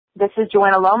This is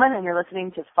Joanna Lohman, and you're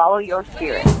listening to Follow Your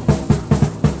Spirit.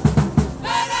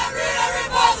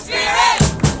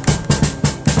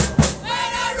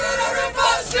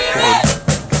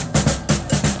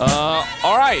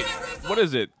 All right. What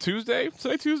is it? Tuesday?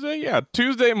 Today Tuesday? Yeah,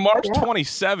 Tuesday, March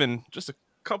 27, just a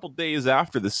couple days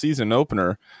after the season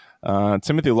opener.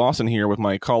 Timothy Lawson here with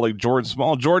my colleague Jordan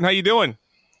Small. Jordan, how you doing?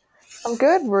 I'm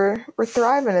good. We're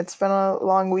thriving. It's been a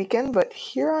long weekend, but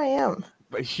here I am.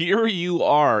 But here you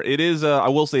are. It is. I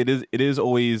will say it is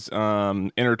always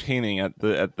entertaining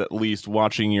at least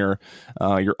watching your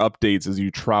updates as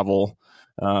you travel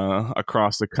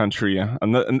across the country.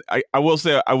 And I will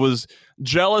say I was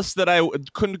jealous that I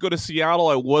couldn't go to Seattle.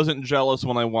 I wasn't jealous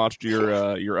when I watched your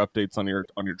updates on your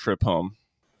trip home.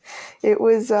 It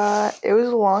was a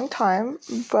long time,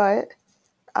 but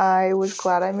I was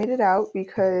glad I made it out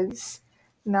because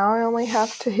now I only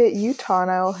have to hit Utah,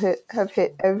 and I'll have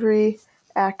hit every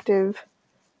active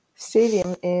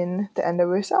stadium in the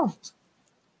NWSL.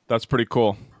 That's pretty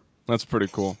cool.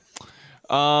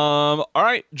 All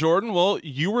right, Jordan. Well,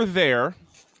 you were there.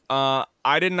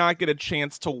 I did not get a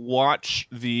chance to watch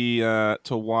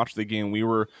the game. We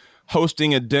were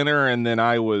hosting a dinner, and then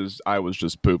I was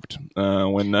just pooped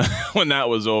when that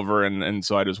was over, and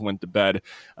so I just went to bed.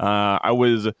 I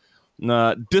was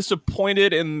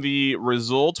disappointed in the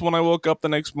results when I woke up the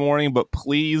next morning, but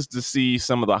pleased to see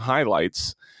some of the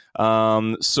highlights.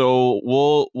 So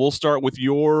we'll start with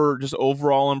your just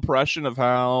overall impression of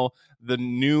how the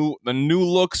new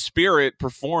look Spirit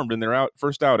performed in their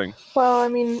first outing. Well, I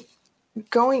mean,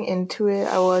 going into it,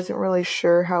 I wasn't really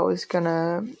sure how it was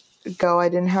gonna go. I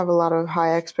didn't have a lot of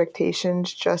high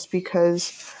expectations just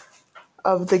because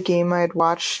of the game I had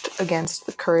watched against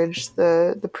the Courage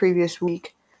the previous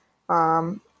week.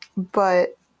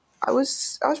 But I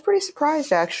was pretty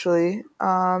surprised, actually.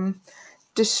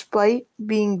 Despite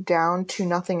being down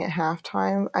 2-0 at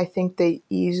halftime, I think they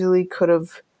easily could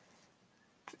have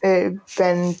been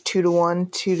 2-1,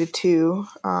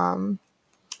 2-2.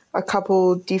 A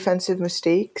couple defensive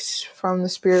mistakes from the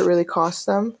Spirit really cost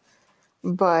them,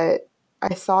 but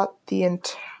I thought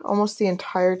almost the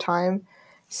entire time,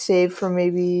 save for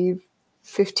maybe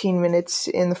 15 minutes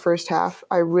in the first half,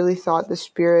 I really thought the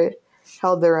Spirit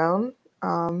held their own.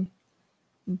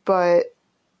 But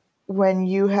when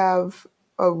you have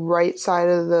a right side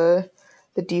of the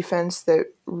defense that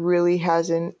really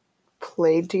hasn't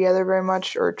played together very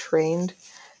much or trained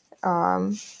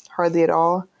hardly at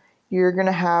all, you're going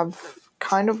to have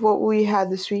kind of what we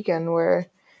had this weekend where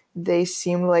they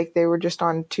seemed like they were just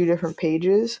on two different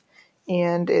pages,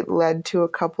 and it led to a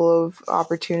couple of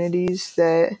opportunities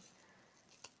that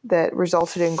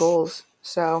resulted in goals.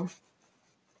 So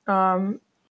a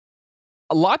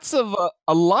lot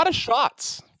of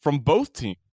shots from both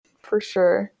teams. For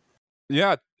sure.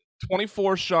 Yeah,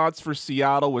 24 shots for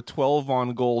Seattle with 12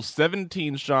 on goal,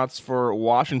 17 shots for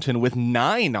Washington with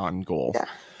 9 on goal.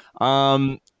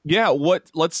 Yeah.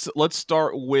 Let's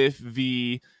start with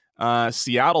the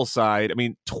Seattle side. I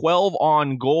mean, 12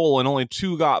 on goal and only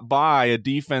 2 got by a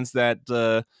defense that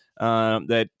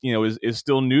is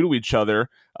still new to each other.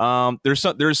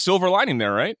 There's silver lining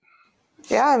there, right?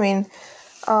 Yeah, I mean,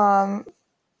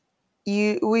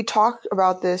 we talk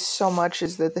about this so much,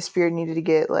 is that the Spirit needed to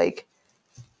get like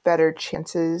better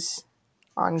chances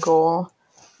on goal.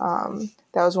 That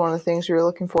was one of the things we were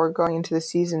looking for going into the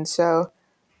season. So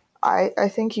I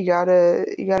think you gotta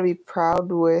be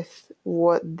proud with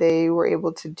what they were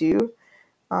able to do,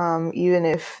 even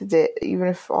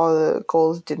if all the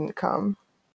goals didn't come.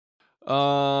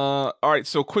 All right,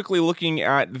 so quickly looking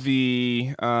at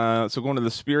the going to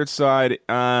the Spirit side,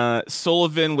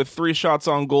 Sullivan with 3 shots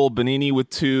on goal, Bonini with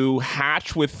 2,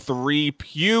 Hatch with 3,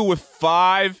 Pugh with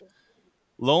 5,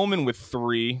 Lohman with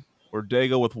 3,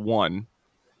 Ortega with 1.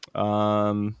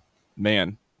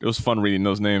 Man, it was fun reading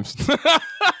those names.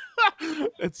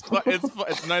 It's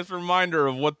a nice reminder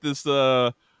of what this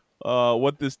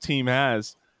team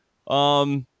has.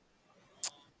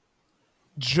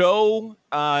 Joe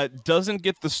doesn't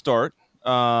get the start,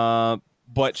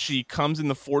 but she comes in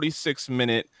the 46th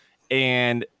minute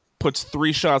and puts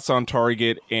 3 shots on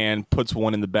target and puts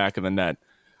 1 in the back of the net.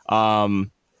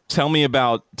 Tell me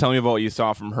about what you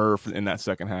saw from her in that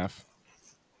second half.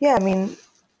 Yeah, I mean,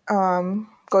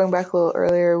 going back a little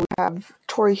earlier, we have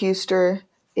Tori Huster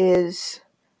gets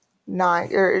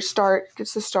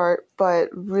the start, but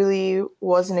really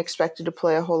wasn't expected to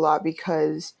play a whole lot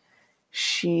because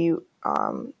she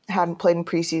hadn't played in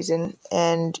preseason.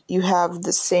 And you have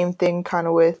the same thing kind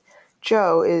of with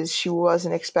Joe, is she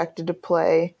wasn't expected to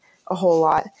play a whole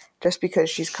lot just because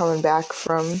she's coming back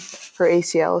from her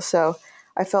ACL. So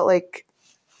I felt like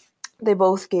they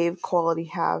both gave quality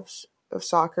halves of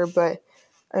soccer, but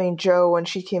I mean, Jo, when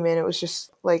she came in, it was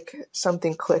just like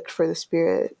something clicked for the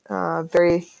Spirit.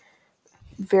 Very,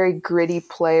 very gritty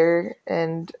player,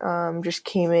 and just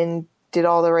came in, did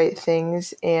all the right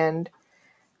things, and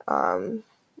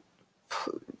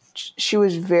she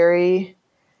was very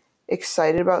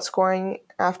excited about scoring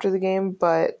after the game,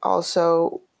 but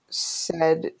also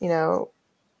said,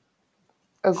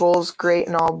 a goal's great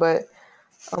and all, but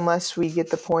unless we get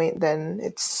the point, then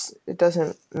it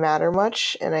doesn't matter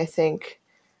much. And I think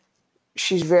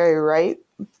she's very right,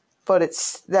 but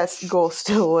that goal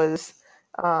still was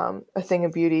a thing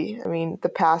of beauty. I mean, the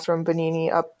pass from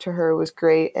Bonini up to her was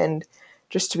great, and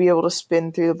just to be able to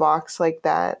spin through the box like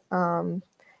that,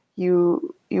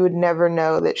 you would never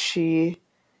know that she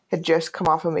had just come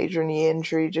off a major knee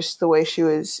injury, just the way she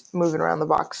was moving around the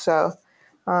box. So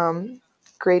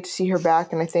great to see her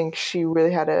back, and I think she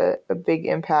really had a big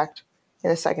impact in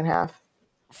the second half.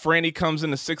 Franny comes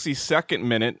in the 62nd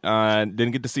minute.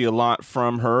 Didn't get to see a lot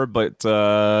from her, but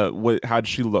how'd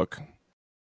she look?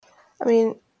 I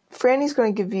mean, Franny's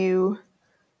going to give you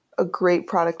a great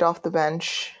product off the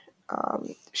bench.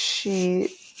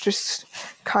 She just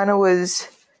kind of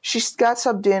she got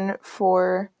subbed in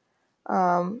for,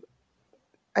 I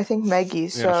think, Maggie.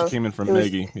 So yeah, she came in from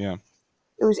Maggie, yeah.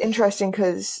 It was interesting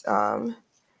because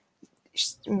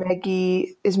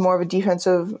Maggie is more of a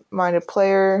defensive-minded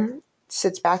player,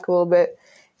 sits back a little bit,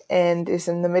 and is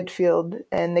in the midfield.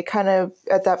 And they kind of,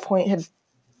 at that point, had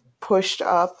pushed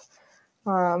up.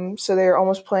 So they were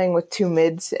almost playing with 2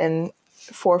 mids and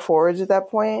 4 forwards at that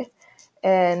point.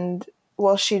 And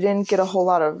while she didn't get a whole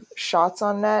lot of shots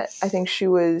on net, I think she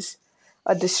was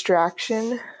a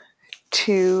distraction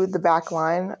to the back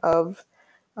line of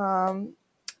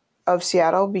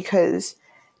Seattle, because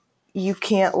you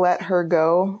can't let her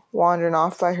go wandering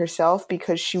off by herself,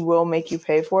 because she will make you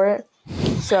pay for it.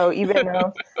 So even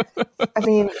though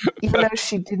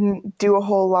she didn't do a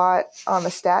whole lot on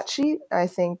the stat sheet, I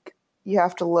think you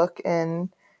have to look and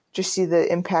just see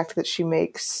the impact that she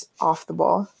makes off the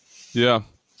ball. Yeah.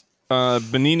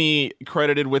 Bonini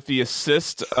credited with the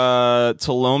assist to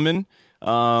Lohman.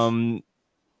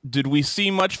 Did we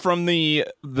see much from the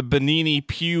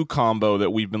Bonini-Pugh combo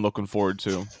that we've been looking forward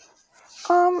to?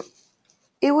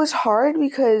 It was hard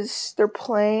because they're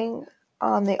playing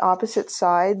on the opposite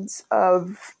sides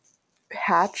of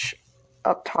Hatch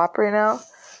up top right now,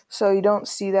 so you don't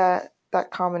see that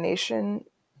combination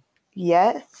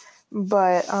yet.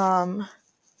 But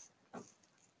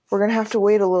we're gonna have to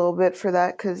wait a little bit for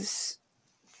that, because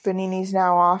Bonini's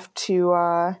now off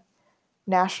to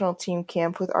national team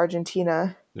camp with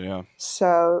Argentina. Yeah.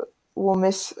 So we'll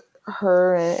miss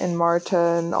her and Marta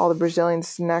and all the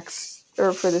Brazilians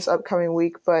for this upcoming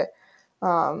week. But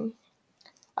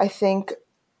I think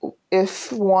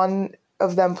if one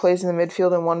of them plays in the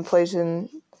midfield and one plays in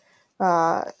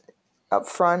up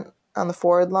front on the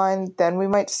forward line, then we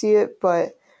might see it.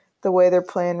 But the way they're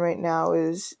playing right now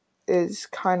is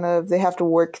kind of, they have to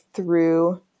work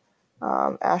through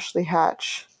Ashley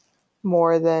Hatch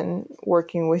more than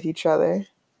working with each other.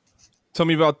 Tell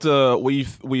me about what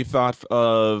you thought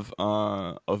of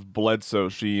Bledsoe.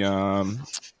 She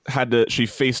she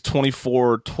faced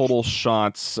 24 total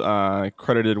shots,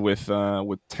 credited with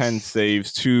 10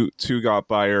 saves. Two got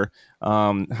by her.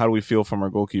 How do we feel from our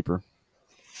goalkeeper?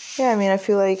 Yeah, I mean, I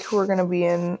feel like we're going to be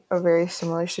in a very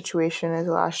similar situation as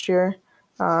last year.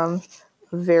 A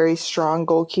very strong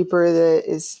goalkeeper that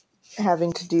is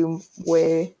having to do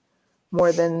way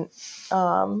more than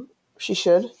she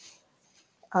should.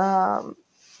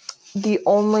 The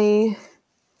only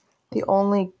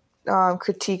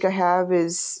critique I have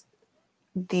is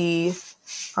the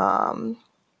Megan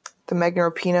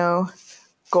Rapinoe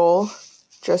goal,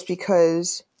 just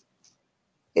because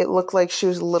it looked like she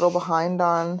was a little behind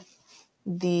on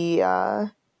the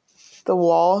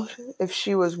wall. If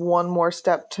she was one more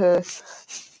step to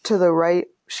the right,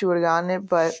 she would have gotten it.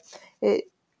 But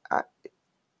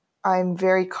I'm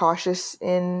very cautious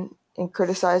in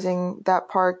criticizing that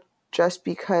part, just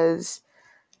because,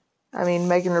 I mean,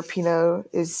 Megan Rapinoe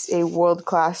is a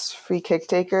world-class free kick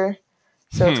taker,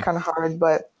 so it's kind of hard.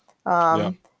 But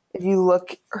if you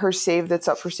look, her save that's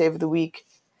up for Save of the Week,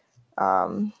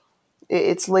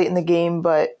 it's late in the game,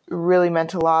 but really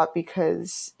meant a lot,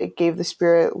 because it gave the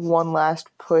Spirit one last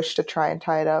push to try and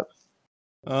tie it up.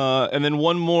 And then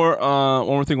one more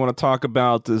thing I want to talk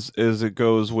about is it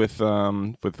goes with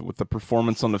the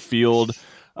performance on the field.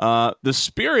 The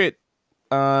Spirit,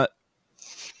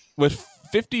 with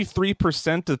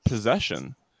 53% of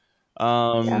possession.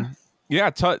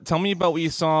 Tell me about what you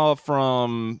saw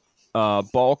from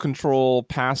ball control,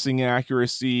 passing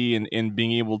accuracy, and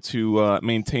being able to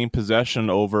maintain possession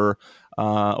over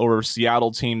a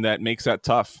Seattle team that makes that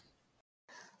tough.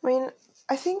 I mean,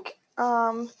 I think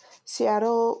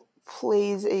Seattle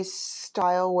plays a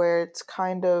style where it's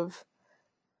kind of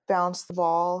bounce the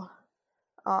ball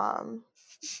um,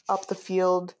 up the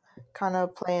field, kind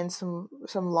of playing some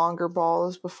longer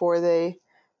balls before they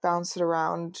bounce it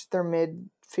around their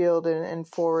midfield and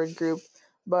forward group.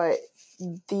 But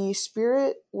the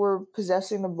Spirit were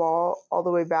possessing the ball all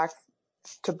the way back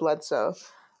to Bledsoe.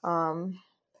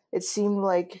 It seemed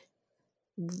like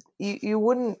you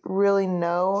wouldn't really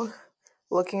know,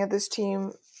 looking at this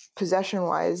team possession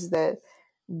wise, that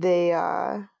they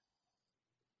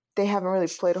haven't really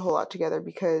played a whole lot together,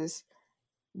 because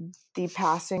the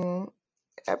passing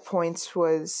at points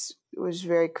was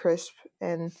very crisp,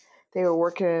 and they were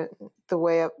working it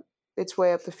its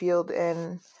way up the field,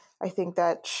 and I think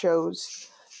that shows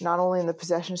not only in the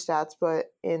possession stats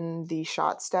but in the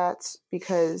shot stats,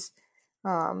 because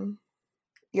you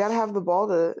got to have the ball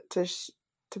to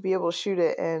be able to shoot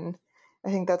it, and I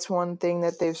think that's one thing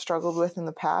that they've struggled with in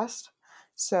the past.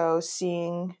 So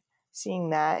seeing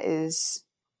that is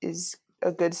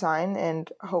a good sign, and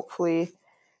hopefully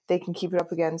they can keep it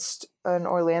up against an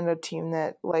Orlando team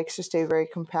that likes to stay very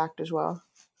compact as well.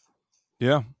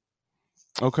 Yeah.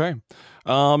 Okay.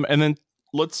 And then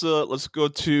let's go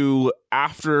to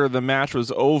after the match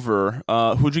was over.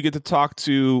 Who'd you get to talk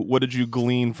to? What did you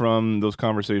glean from those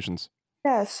conversations?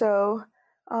 Yeah, so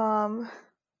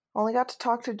only got to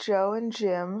talk to Joe and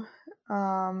Jim.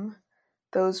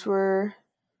 Those were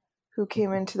who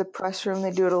came into the press room.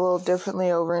 They do it a little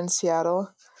differently over in Seattle.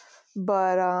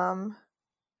 But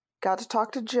got to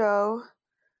talk to Joe.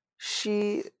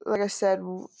 She, like I said,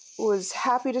 was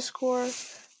happy to score,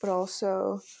 but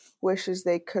also wishes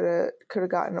they could have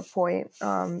gotten a point.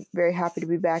 Very happy to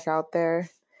be back out there.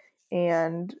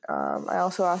 And I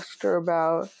also asked her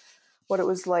about what it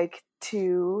was like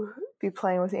to be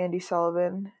playing with Andy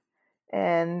Sullivan.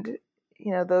 And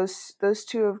those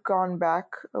two have gone back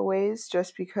a ways,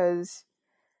 just because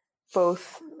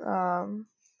both kind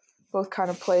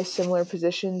of play similar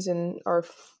positions and are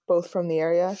both from the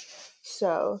area.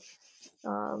 So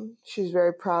she was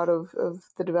very proud of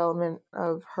the development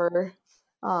of her.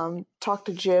 Talked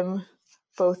to Jim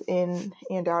both in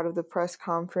and out of the press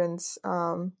conference.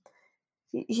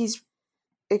 He's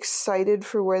excited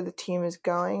for where the team is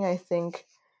going. I think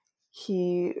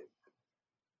he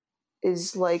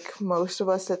is like most of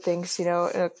us that thinks, in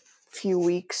a few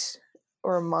weeks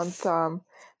or a month,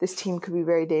 this team could be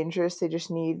very dangerous. They just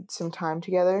need some time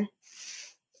together.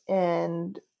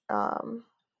 And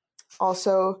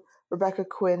also, Rebecca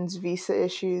Quinn's visa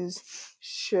issues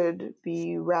should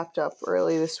be wrapped up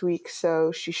early this week,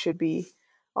 so she should be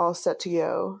all set to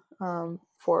go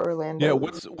for Orlando. Yeah,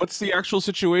 what's the actual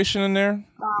situation in there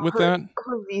with that?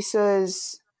 Her visa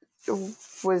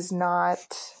was not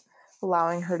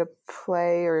allowing her to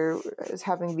play, or is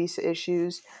having visa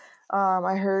issues.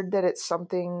 I heard that it's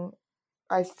something.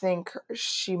 I think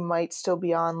she might still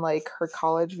be on like her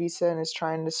college visa and is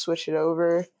trying to switch it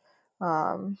over.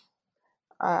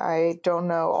 I don't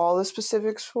know all the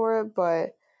specifics for it,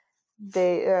 but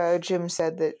Jim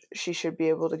said that she should be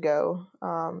able to go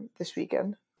this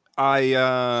weekend.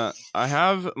 I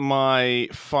have my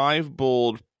 5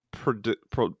 bold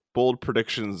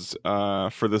predictions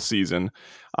for the season.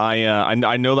 I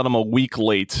know that I'm a week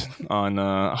late on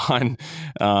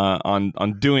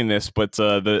doing this, but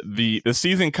the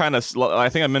season kind of, I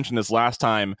think I mentioned this last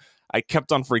time, I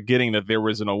kept on forgetting that there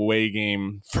was an away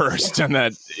game first,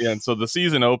 and so the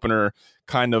season opener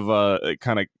kind of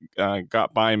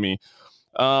got by me.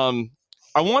 Can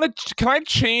I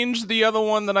change the other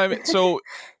one that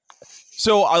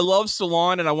So I love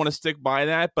Salon and I want to stick by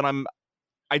that, but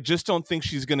I just don't think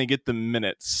she's going to get the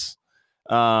minutes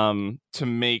to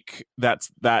make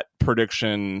that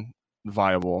prediction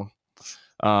viable.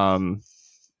 I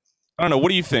don't know. What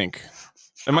do you think?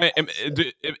 Am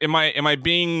I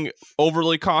being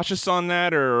overly cautious on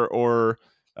that, or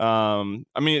I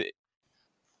mean,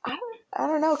 I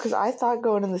don't know, because I thought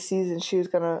going in the season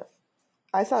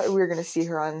I thought we were gonna see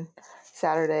her on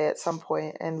Saturday at some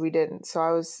point, and we didn't. So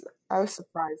I was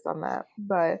surprised on that.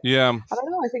 But yeah, I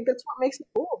don't know. I think that's what makes it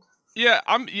cool. Yeah,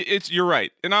 you're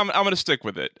right, and I'm gonna stick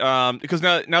with it. Because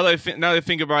now that I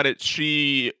think about it,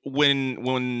 she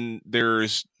when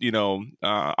there's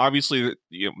obviously,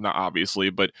 not obviously,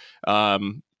 but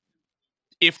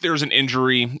if there's an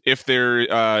injury, if there,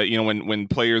 when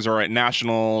players are at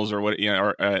nationals or what,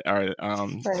 or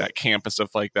Right. at camp and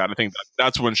stuff like that, I think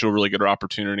that's when she'll really get her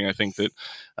opportunity. I think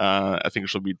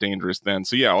she'll be dangerous then.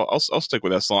 So yeah, I'll stick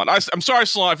with that, Salon. I'm sorry,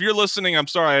 Salon, if you're listening. I'm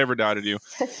sorry I ever doubted you.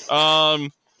 All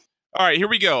right, here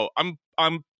we go. I'm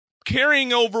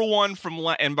carrying over one from,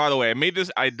 and by the way,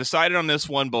 I decided on this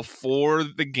one before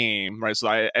the game, right? So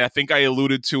I think I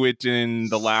alluded to it in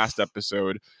the last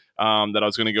episode. That I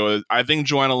was going to go with. I think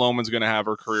Joanna Lohman's going to have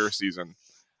her career season.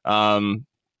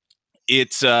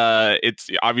 It's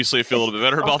obviously I feel a little bit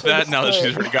better about that now that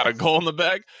she's already got a goal in the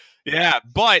bag. Yeah,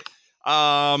 but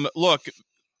look,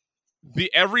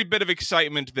 every bit of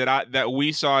excitement that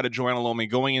we saw at Joanna Lohman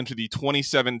going into the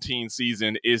 2017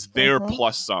 season is there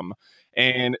plus some,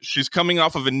 and she's coming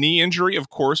off of a knee injury, of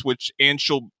course,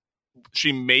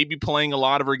 she may be playing a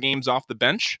lot of her games off the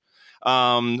bench.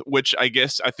 Which I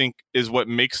think is what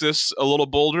makes this a little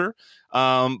bolder.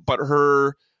 But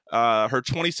her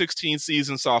 2016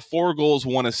 season saw 4 goals,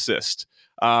 1 assist.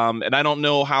 And I don't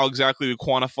know how exactly we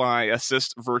quantify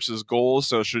assist versus goals.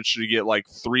 So should she get like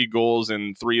 3 goals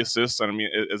and 3 assists? I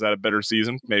mean, is that a better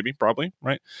season? Maybe, probably,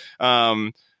 right?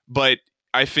 But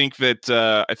I think that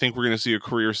we're going to see a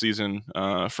career season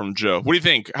from Jo. What do you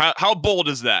think? How bold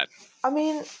is that? I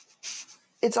mean,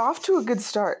 it's off to a good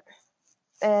start.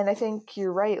 And I think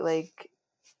you're right. Like,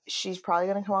 she's probably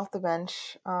going to come off the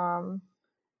bench. I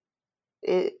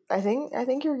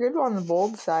think you're good on the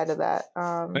bold side of that.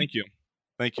 Thank you.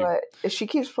 But if she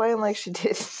keeps playing like she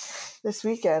did this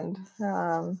weekend,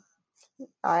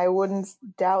 I wouldn't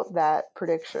doubt that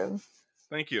prediction.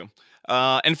 Thank you.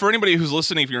 And for anybody who's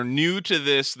listening, if you're new to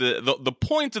this, the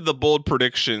point of the bold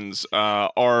predictions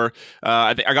are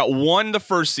I got 1 the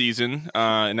first season,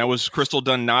 and that was Crystal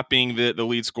Dunn not being the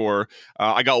lead scorer.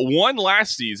 I got 1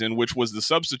 last season, which was the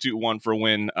substitute one for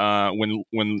when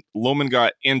Lohman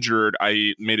got injured.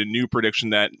 I made a new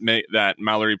prediction that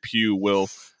Mallory Pugh will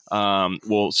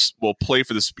play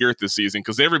for the Spirit this season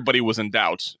because everybody was in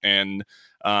doubt, and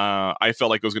I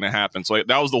felt like it was going to happen. So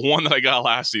that was the one that I got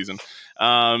last season.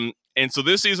 And so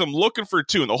this season I'm looking for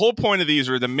 2. And the whole point of these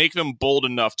are to make them bold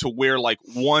enough to where like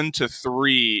 1 to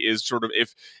 3 is sort of,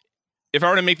 if I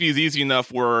were to make these easy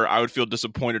enough where I would feel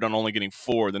disappointed on only getting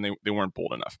 4, then they weren't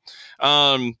bold enough.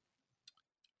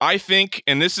 I think,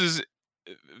 and this is,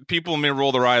 people may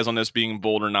roll their eyes on this being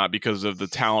bold or not because of the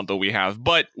talent that we have,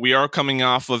 but we are coming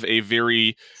off of a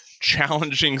very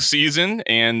challenging season,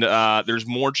 and there's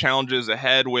more challenges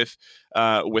ahead with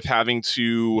having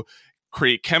to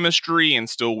create chemistry and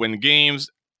still win games.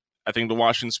 I think the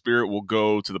Washington Spirit will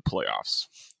go to the playoffs.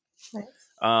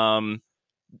 Nice.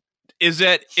 Is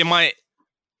that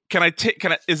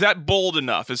bold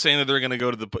enough? Is saying that they're going to go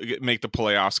to make the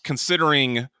playoffs,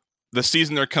 considering the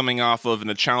season they're coming off of and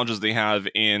the challenges they have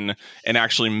in and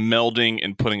actually melding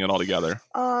and putting it all together?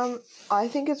 I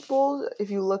think it's bold if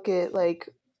you look at like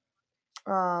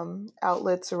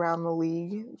outlets around the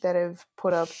league that have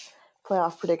put up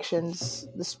playoff predictions.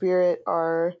 The Spirit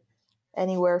are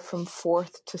anywhere from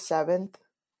 4th to 7th,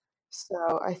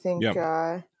 so I think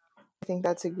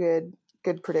that's a good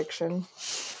prediction.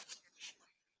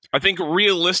 I think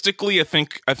realistically, I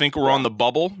think we're on the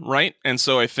bubble, right? And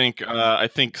so I think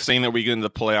saying that we get into the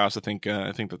playoffs,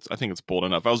 I think it's bold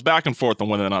enough. I was back and forth on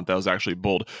whether or not that was actually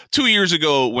bold. 2 years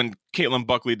ago, when Caitlin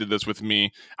Buckley did this with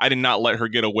me, I did not let her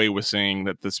get away with saying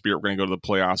that the Spirit were going to go to the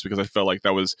playoffs because I felt like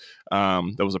that was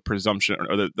a presumption,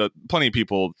 or that plenty of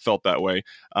people felt that way.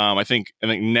 I think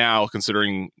now,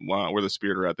 considering where the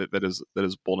Spirit are at, that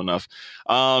is bold enough.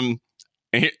 I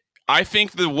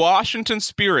think the Washington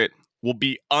Spirit will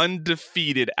be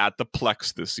undefeated at the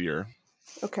Plex this year.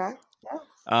 Okay.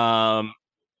 Yeah.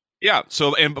 Yeah.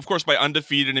 So, and of course, by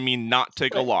undefeated, I mean not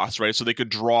take a loss, right? So they could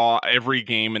draw every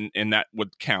game, and that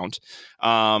would count.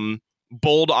 Bold,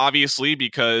 obviously,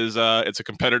 because it's a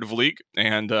competitive league,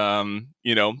 and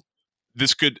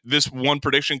this one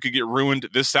prediction could get ruined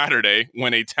this Saturday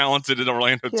when a talented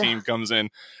Orlando team comes in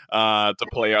to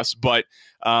play us. But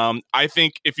I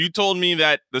think if you told me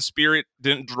that the Spirit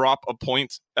didn't drop a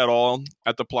point at all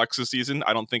at the Plex this season,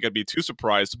 I don't think I'd be too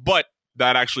surprised. But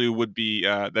that actually would be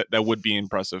that would be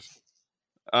impressive.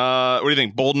 What do you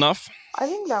think? Bold enough? I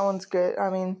think that one's good. I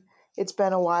mean, it's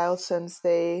been a while since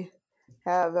they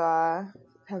have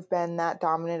been that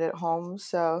dominant at home,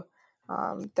 so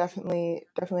definitely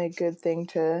a good thing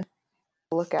to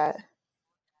look at.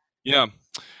 Yeah.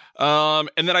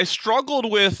 And then I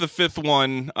struggled with the 5th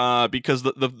one because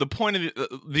the point of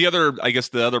the other, I guess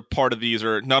the other part of these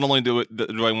are not only do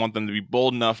I want them to be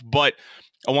bold enough, but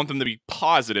I want them to be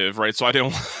positive, right? So I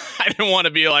didn't I didn't want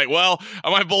to be like, well,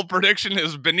 my bold prediction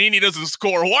is Benini doesn't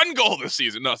score 1 goal this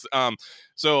season. No,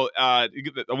 so I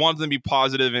wanted them to be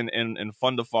positive and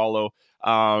fun to follow.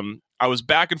 I was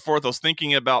back and forth. I was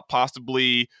thinking about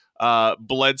possibly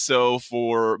Bledsoe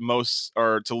for most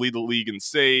or to lead the league in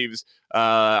saves,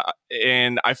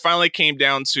 and I finally came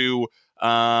down to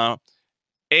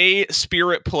a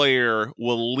Spirit player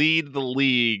will lead the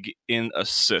league in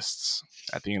assists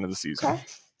at the end of the season. Okay.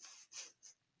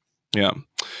 Yeah.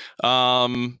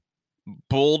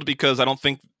 Bold because I don't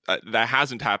think that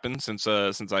hasn't happened since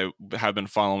I have been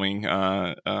following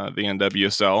the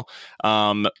NWSL.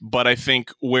 But I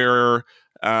think where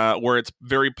it's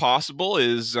very possible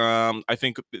is I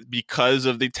think because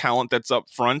of the talent that's up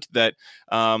front that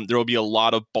there will be a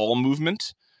lot of ball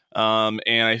movement. And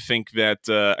I think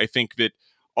that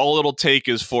all it'll take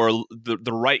is for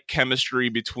the right chemistry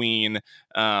between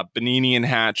Benini and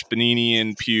Hatch, Benini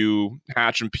and Pugh,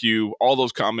 Hatch and Pugh, all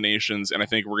those combinations, and I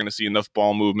think we're going to see enough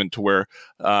ball movement to where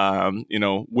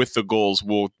with the goals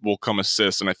will come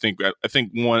assists, and I think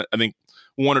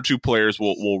one or two players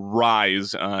will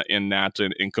rise in that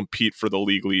and compete for the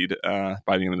league lead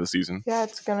by the end of the season. Yeah,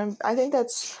 I think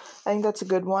that's a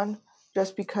good one,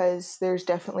 just because there's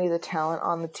definitely the talent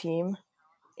on the team,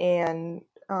 and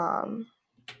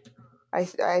I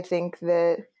think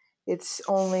that it's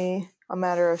only a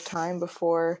matter of time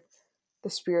before the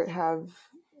Spirit have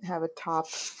a top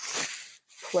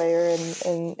player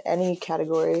in any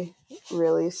category,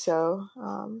 really. So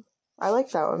I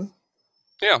like that one.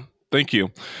 Yeah, thank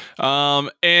you.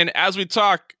 And as we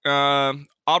talk,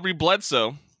 Aubrey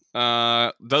Bledsoe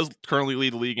does currently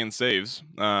lead the league in saves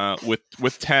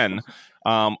with 10.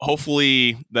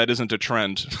 Hopefully that isn't a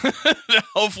trend.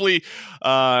 Hopefully,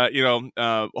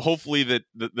 hopefully that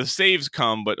the saves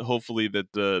come, but hopefully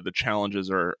that the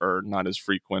challenges are not as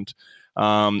frequent.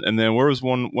 And then where was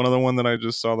one other one that I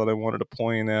just saw that I wanted to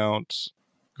point out?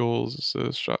 Goals,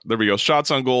 assists, shot. There we go.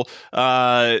 Shots on goal.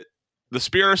 The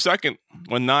Spirit are second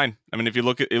with 9. I mean, if you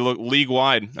look league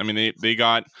wide, I mean they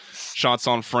got shots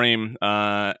on frame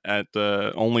at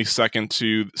the only second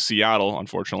to Seattle,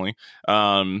 unfortunately.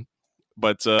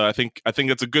 But I think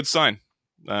it's a good sign.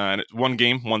 And it's one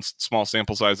game, one small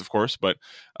sample size, of course, but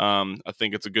I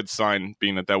think it's a good sign,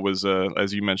 being that was,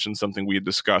 as you mentioned, something we had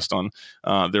discussed on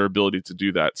their ability to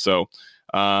do that. So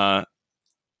I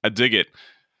dig it.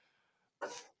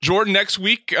 Jordan, next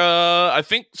week, I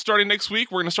think starting next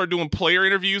week, we're going to start doing player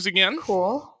interviews again.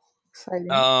 Cool. Exciting.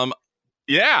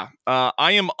 Yeah.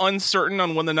 I am uncertain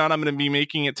on whether or not I'm going to be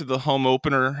making it to the home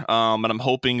opener. And I'm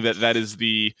hoping that is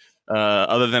the,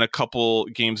 other than a couple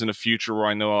games in the future where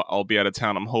I know I'll be out of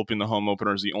town, I'm hoping the home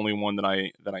opener is the only one that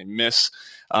I miss.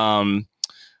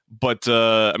 But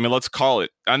I mean, let's call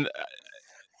it. I'm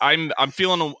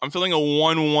feeling a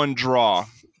 1-1 draw.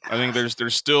 I think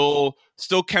there's still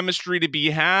chemistry to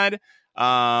be had.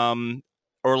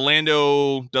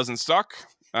 Orlando doesn't suck,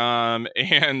 and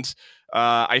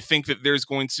I think that there's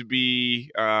going to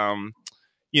be,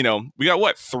 we got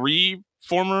what, 4,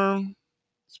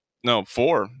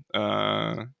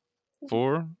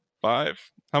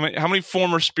 5. How many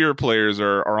former Spirit players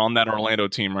are on that Orlando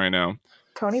team right now?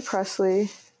 Tony Presley,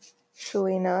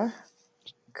 Shalina,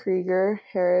 Krieger,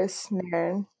 Harris,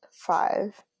 Nairn,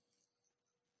 5.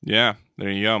 Yeah,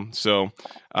 there you go. So,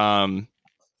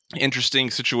 interesting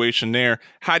situation there.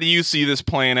 How do you see this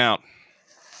playing out?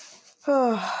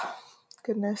 Oh,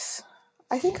 goodness.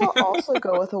 I think I'll also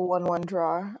go with a 1-1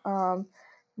 draw.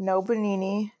 No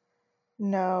Benini,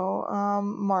 no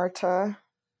Marta.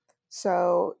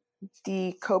 So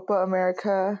the Copa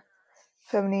America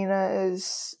Femenina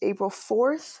is April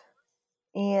 4th,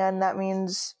 and that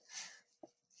means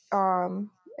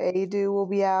Edu will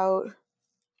be out,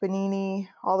 Benini,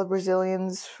 all the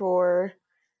Brazilians for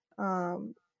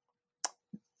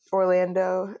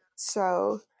Orlando.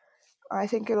 So I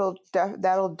think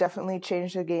that'll definitely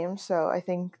change the game. So I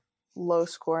think low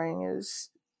scoring is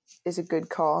a good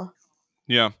call.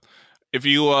 Yeah, if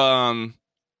you I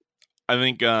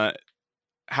think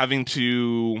having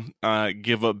to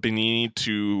give up Benini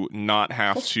to not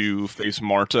have to face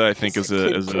Marta, I think is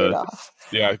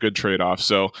a good trade-off.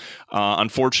 So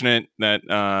unfortunate that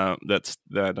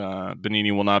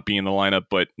Benini will not be in the lineup,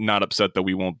 but not upset that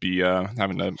we won't be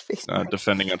having to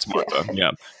defend against Marta.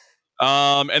 Yeah.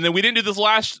 And then we didn't do this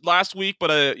last week,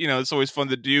 but it's always fun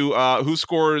to do. Who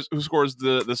scores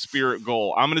the Spirit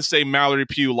goal? I'm going to say Mallory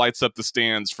Pugh lights up the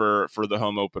stands for the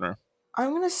home opener.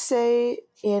 I'm going to say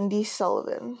Andy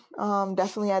Sullivan.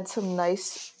 Definitely had some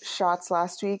nice shots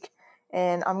last week,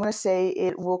 and I'm going to say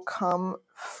it will come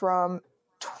from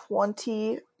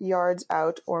 20 yards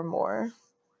out or more.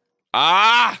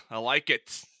 I like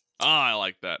it. I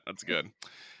like that. That's good.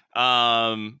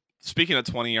 Speaking of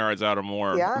 20 yards out or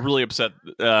more, Yeah. really upset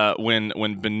when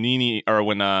Benini or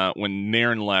when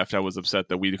Nairn left. I was upset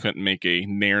that we couldn't make a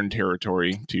Nairn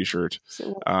territory T-shirt.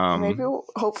 So maybe,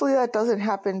 hopefully, that doesn't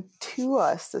happen to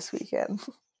us this weekend.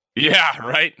 Yeah,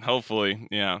 right. Hopefully,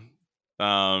 yeah.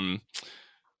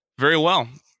 Very well.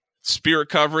 Spirit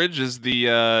Coverage is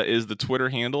the Twitter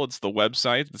handle. It's the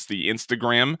website. It's the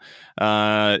Instagram.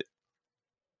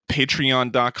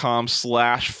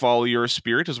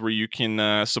 Patreon.com/followyourspirit is where you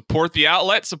can support the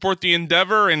outlet, support the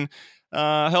endeavor, and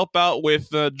help out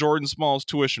with Jordan Small's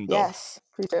tuition bill. Yes,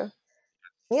 please do.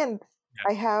 And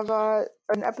I have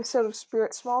an episode of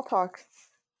Spirit Small Talk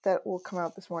that will come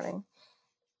out this morning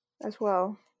as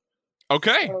well.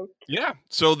 Okay. Yeah.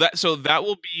 So that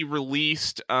will be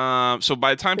released. So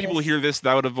by the time people hear this,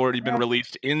 that would have already been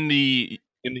released in the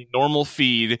normal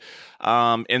feed.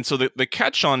 And so the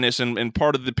catch on this and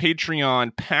part of the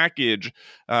Patreon package,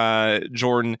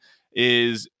 Jordan,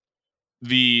 is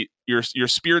your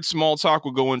Spirit Small Talk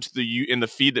will go into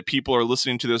the feed that people are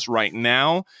listening to this right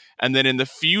now, and then in the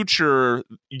future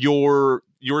your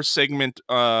segment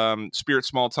Spirit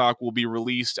Small Talk will be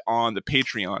released on the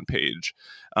Patreon page,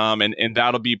 and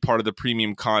that'll be part of the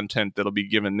premium content that'll be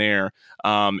given there,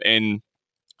 and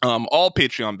all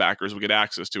Patreon backers will get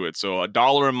access to it. So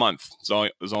 $1 a month is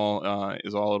all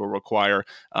it'll require.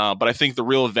 But I think the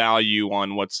real value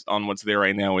on what's there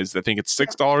right now is I think it's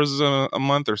 $6 a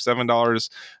month or $7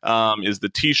 is the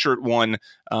T-shirt one.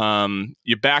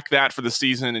 You back that for the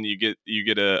season, and you get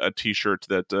a T-shirt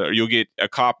that you'll get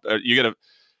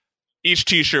each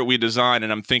T-shirt we design,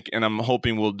 and I'm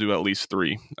hoping we'll do at least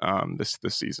 3 this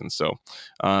season. So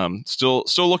still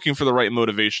looking for the right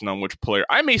motivation on which player.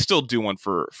 I may still do one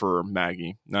for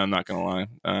Maggie. No, I'm not gonna lie,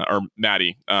 or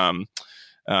Maddie.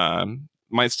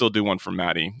 Might still do one for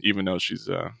Maddie, even though she's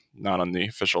not on the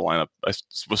official lineup. I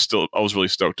was really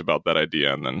stoked about that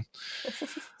idea, and then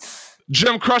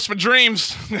Jim crushed my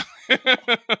dreams.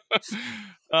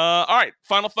 All right,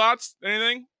 final thoughts?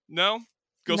 Anything? No?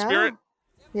 Go Spirit.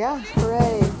 Yeah,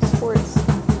 hooray, sports.